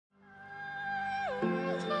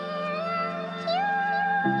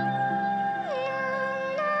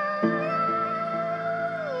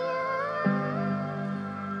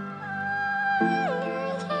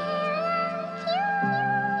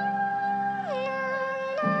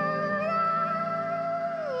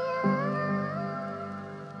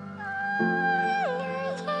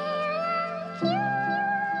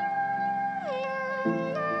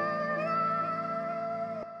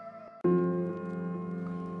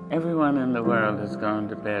Everyone in the world has gone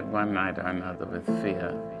to bed one night or another with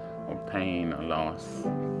fear or pain or loss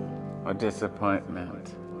or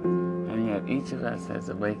disappointment. And yet each of us has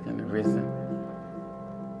awakened, risen,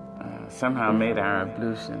 somehow made our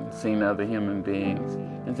ablution, seen other human beings,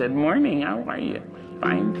 and said, "Morning, how are you?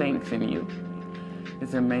 Fine, thanks, and you?"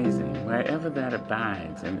 It's amazing. Wherever that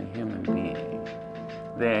abides in a human being,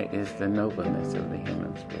 there is the nobleness of the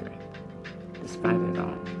human spirit. Despite it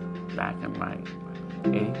all, black and white,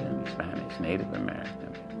 Asian, Spanish, Native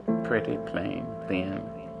American, pretty, plain, thin,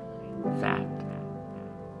 fat,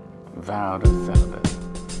 vowed or celibate,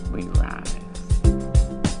 we rise.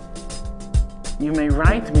 You may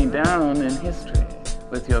write me down in history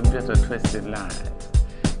with your bitter, twisted lies.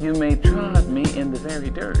 You may trod me in the very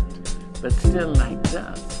dirt, but still like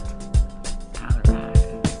dust, I'll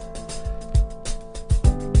rise.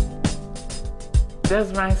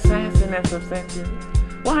 Does my sassiness upset you?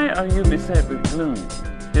 Why are you beset with gloom?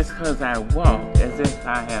 Just 'cause I walk as if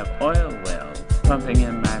I have oil wells pumping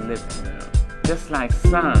in my living room, just like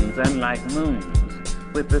suns and like moons,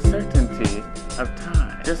 with the certainty of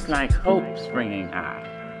time, just like hope springing high.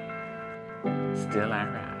 Still I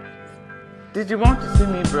rise. Did you want to see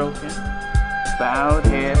me broken? Bowed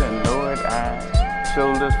head and lowered eyes,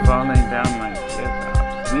 shoulders falling down like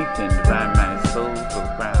teardrops, weakened by my soulful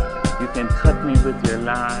cries. You can cut me with your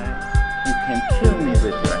lies, you can kill me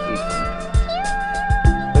with your hatefulness,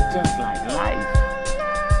 but just like life,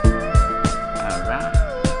 I rise.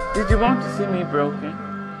 Did you want to see me broken?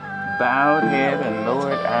 Bowed head and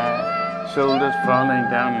lowered eyes, shoulders falling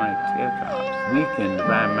down like teardrops, weakened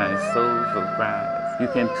by my soulful cries. You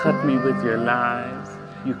can cut me with your lies,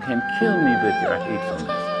 you can kill me with your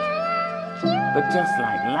hatefulness, but just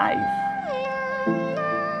like life,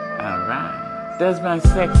 I rise. Does my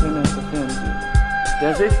sexiness offend you?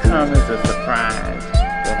 Does it come as a surprise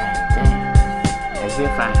that I dance as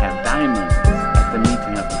if I have diamonds at the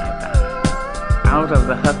meeting of my thighs? Out of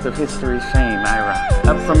the huts of history's shame I rise,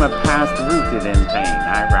 up from a past rooted in pain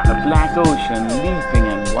I rise. A black ocean leaping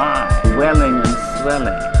and wide, welling and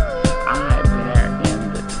swelling, I bear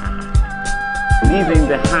in the tide. Leaving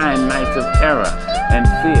behind nights of terror and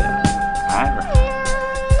fear, I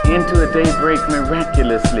rise. Into a daybreak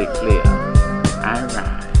miraculously clear, I rise.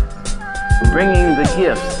 Bringing the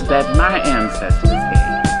gifts that my ancestors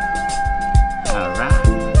gave, I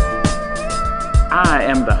rise. I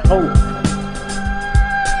am the hope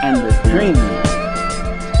and the dream